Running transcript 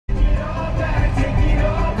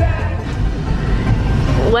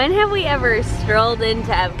When have we ever strolled into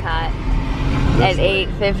EPCOT at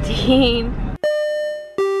 8:15?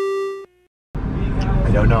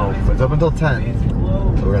 I don't know, but it's open until 10.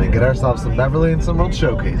 So we're gonna get ourselves some Beverly and some World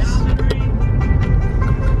Showcase.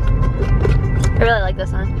 I really like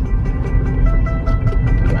this one.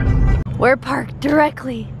 We're parked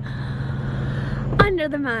directly under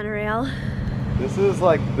the monorail. This is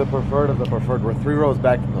like the preferred of the preferred. We're 3 rows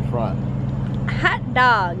back from the front. Hot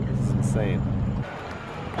dog. This is insane.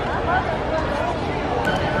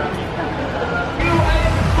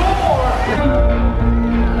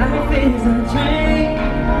 Life is a dream.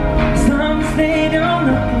 Some stay on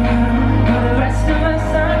the ground, but the rest of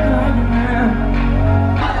us are going around.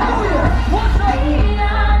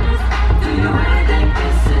 Do you really think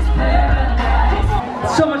this is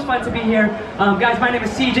paradise? So much fun to be here. Guys, my name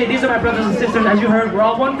is CJ. These are my brothers and sisters. As you heard, we're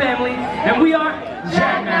all one family, and we are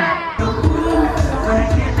Jagmac.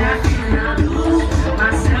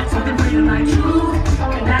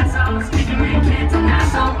 And that's how I'm speaking, man, can't deny,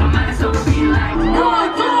 so I might as well be like 1, 2,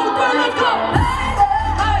 3, let's go!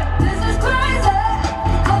 Hey, this is crazy,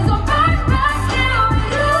 'cause I'm back here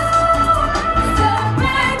with you. So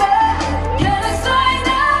baby, get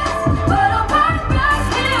excited, but I'm back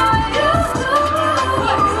here with you.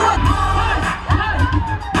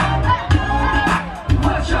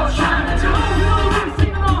 What y'all trying to do?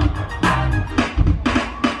 Sing along.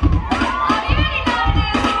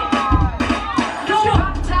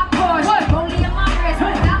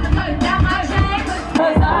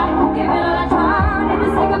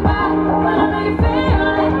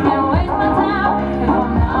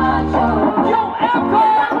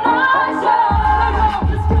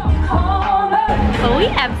 We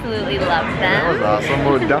absolutely love them. That was awesome.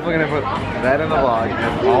 We're definitely gonna put that in the vlog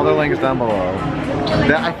and all the links down below.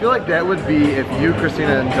 That, I feel like that would be if you,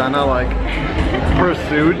 Christina, and Jenna like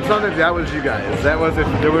pursued something. That was you guys. That was if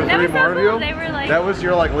there were 3 more of you. They were like, that was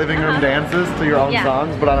your like living room dances to your own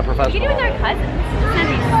songs, but on a professional. You can do it with our cousins. It's not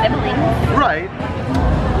these siblings. Right.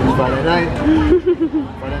 It's Friday night.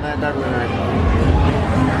 Friday night, Beverly night.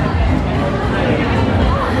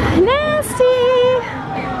 Nasty.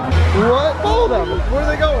 What? Hold them. Where are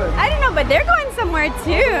they going? I don't know, but they're going somewhere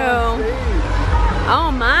too.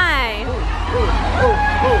 Oh my.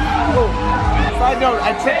 Side note,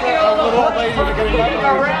 I took a little old lady to get a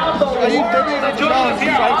around. Are you doing a job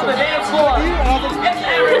here on the dance floor?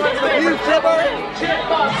 You chipper?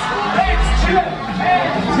 Chipmunks. It's Chip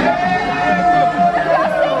and Jay.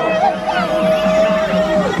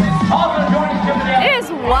 It is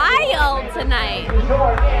wild tonight.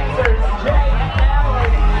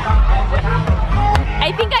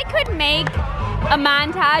 I think I could make a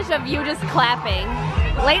montage of you just clapping.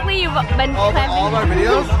 Lately you've been clapping. All of our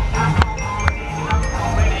videos?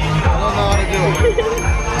 I don't know how to do it.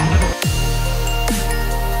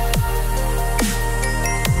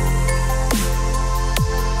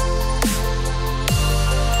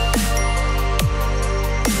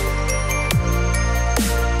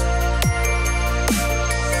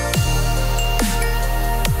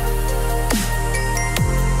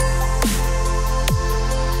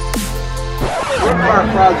 Brookhart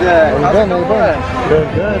project. How's it going? Good,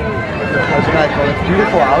 good. How's your night going? It's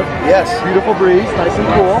beautiful out. Yes. Beautiful breeze, nice and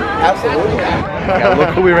cool. Absolutely. Yeah, look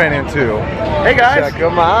who we ran into. Hey guys. Check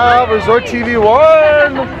them out. Resort TV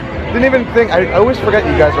 1. Didn't even think, I always forget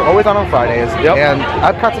you guys are always on Fridays. Yep. And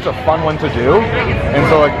EPCOT's such a fun one to do. And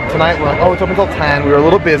so like tonight we're like, oh, it's open until 10. We were a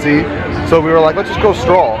little busy. So we were like, let's just go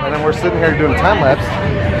stroll. And then we're sitting here doing time lapse.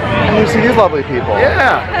 And you see these lovely people.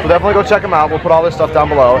 Yeah. So definitely go check them out. We'll put all their stuff down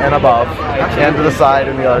below and above. And to the side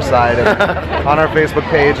and the other side. And on our Facebook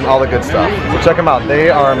page and all the good stuff. So check them out. They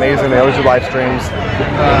are amazing. They always do live streams.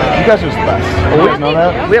 You guys are just the best. Always know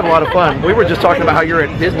that? We have a lot of fun. We were just talking about how you're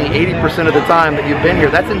at Disney 80% of the time that you've been here.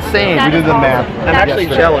 That's insane. We did the math. I'm actually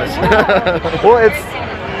jealous. Well,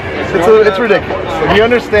 it's ridiculous. And you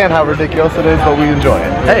understand how ridiculous it is, but we enjoy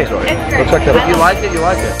it. Hey, so check that out. If you like it, you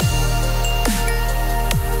like it.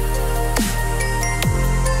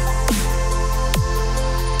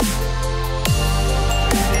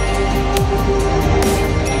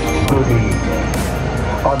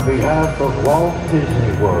 On behalf of Walt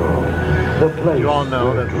Disney World, the place you all know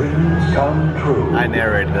where that dreams come true. I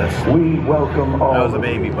narrated this. We welcome all I was a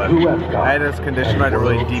baby, but I had this condition where I had a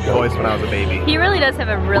really deep voice when I was a baby. He really does have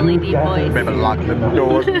a really deep voice. Maybe lock the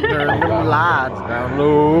doors, turn the lights down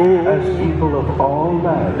low. As people of all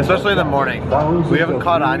lands, especially in the morning. We haven't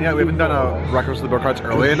caught on yet. We haven't done a records to the Brookharts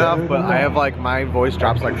early enough, but I have like my voice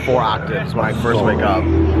drops like 4 octaves when I first wake up.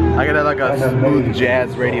 I get like a smooth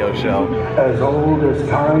jazz radio show. As old as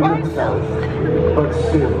time itself, but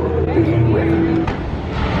still being written.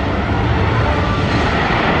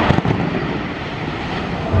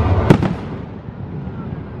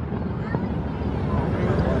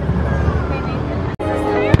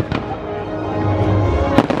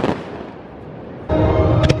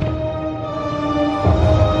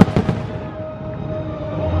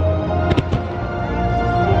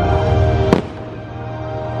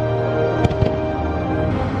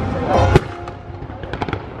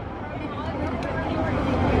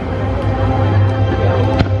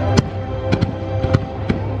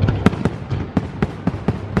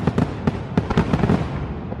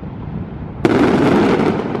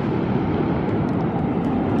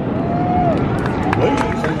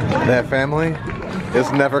 family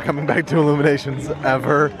is never coming back to IllumiNations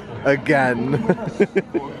ever again.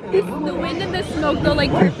 The wind and the smoke go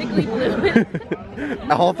like perfectly blue.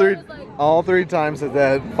 all three times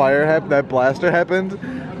that fire happened, that blaster happened,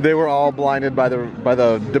 they were all blinded by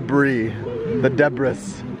the debris, the debris.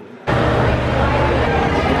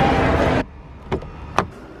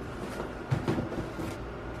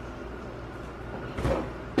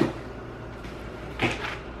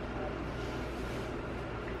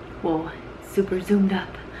 Whoa, super zoomed up.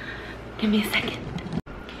 Give me a second.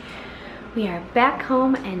 We are back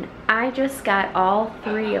home and I just got all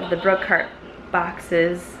 3 of the Brookhart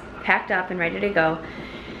boxes packed up and ready to go.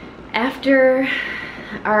 After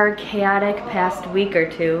our chaotic past week or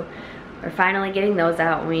two, we're finally getting those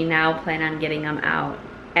out and we now plan on getting them out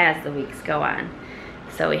as the weeks go on.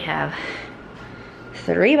 So we have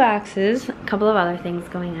 3 boxes, a couple of other things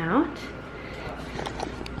going out.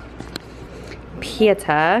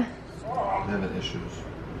 Pieta. I'm having issues.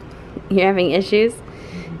 You're having issues?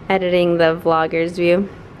 Editing the vlogger's view?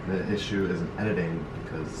 The issue isn't editing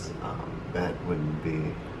because that wouldn't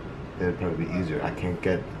be, that would probably be easier. I can't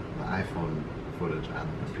get the iPhone footage on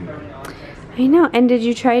the computer. I know, and did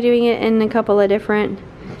you try doing it in a couple of different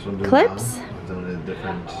clips? Now. I've done it in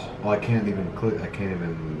different, well I can't even click, I can't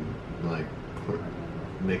even like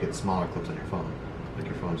make it smaller clips on your phone. Like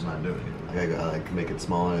your phone's not doing it. Like I gotta like make it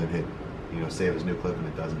smaller and hit, you know, save as new clip and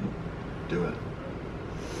it doesn't do it.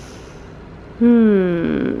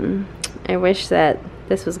 I wish that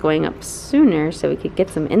this was going up sooner so we could get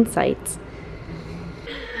some insights.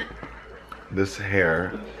 This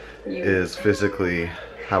hair is physically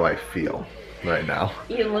how I feel right now.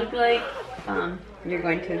 You look like you're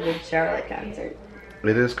going to a good Charlotte concert.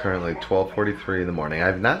 It is currently 12:43 in the morning.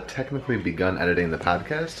 I've not technically begun editing the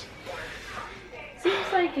podcast.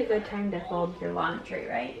 Seems like a good time to fold your laundry,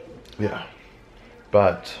 right? Yeah.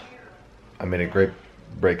 But I made a great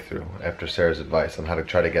breakthrough after Sarah's advice on how to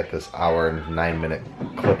try to get this hour and 9-minute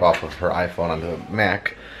clip off of her iPhone onto the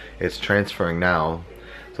Mac. It's transferring now,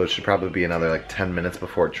 so it should probably be another like 10 minutes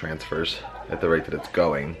before it transfers at the rate that it's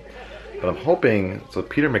going. But I'm hoping, so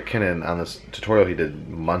Peter McKinnon on this tutorial he did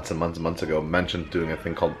months and months and months ago mentioned doing a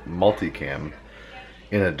thing called multicam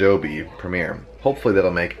in Adobe Premiere. Hopefully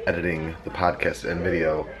that'll make editing the podcast and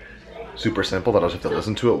video super simple, that I'll just have to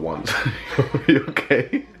listen to it once. Are you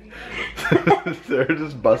okay? Sarah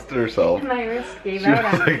just busted herself. My wrist gave out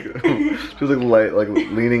on me. She was like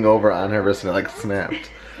leaning over on her wrist and it like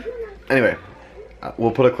snapped. Anyway,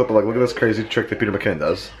 we'll put a clip of like, look at this crazy trick that Peter McKinnon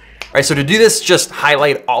does. All right, so to do this, just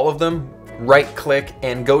highlight all of them, right click,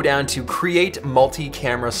 and go down to Create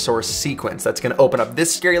Multi-Camera Source Sequence. That's gonna open up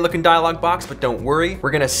this scary looking dialog box, but don't worry, we're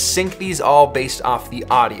gonna sync these all based off the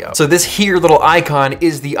audio. So this here little icon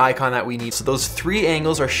is the icon that we need. So those 3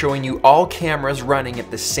 angles are showing you all cameras running at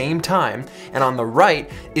the same time, and on the right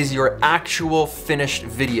is your actual finished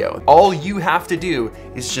video. All you have to do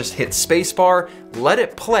is just hit spacebar, let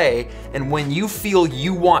it play, and when you feel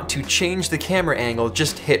you want to change the camera angle,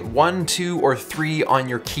 just hit 1, 2, or 3 on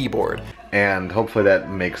your keyboard. And hopefully that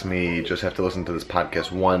makes me just have to listen to this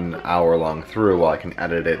podcast 1 hour long through while I can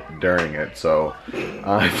edit it during it. So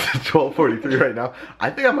it's 12:43 right now. I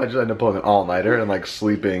think I might just end up pulling an all-nighter and like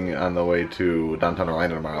sleeping on the way to downtown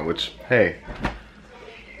Orlando tomorrow, which, hey,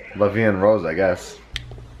 La Vie en Rose, I guess.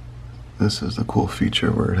 This is the cool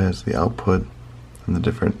feature where it has the output and the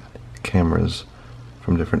different cameras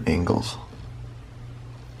from different angles.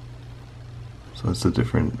 So it's the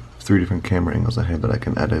 3 different camera angles I have that I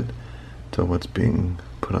can edit to what's being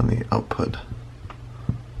put on the output.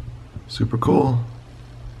 Super cool.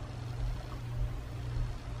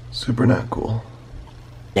 Super not cool.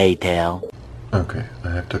 Later. Okay,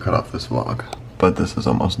 I have to cut off this vlog, but this is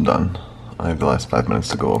almost done. I have the last 5 minutes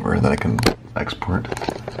to go over and then I can export.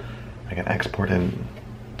 I can export and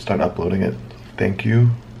start uploading it. Thank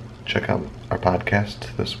you. Check out our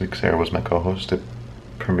podcast. This week Sarah was my co-host. It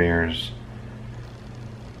premieres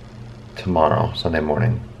tomorrow, Sunday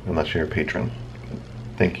morning, unless you're a patron.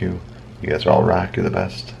 Thank you. You guys are all rock. You're the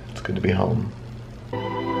best. It's good to be home.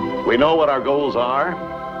 We know what our goals are.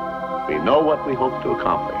 We know what we hope to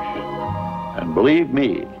accomplish. And believe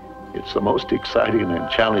me, it's the most exciting and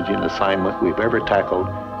challenging assignment we've ever tackled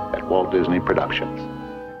at Walt Disney Productions.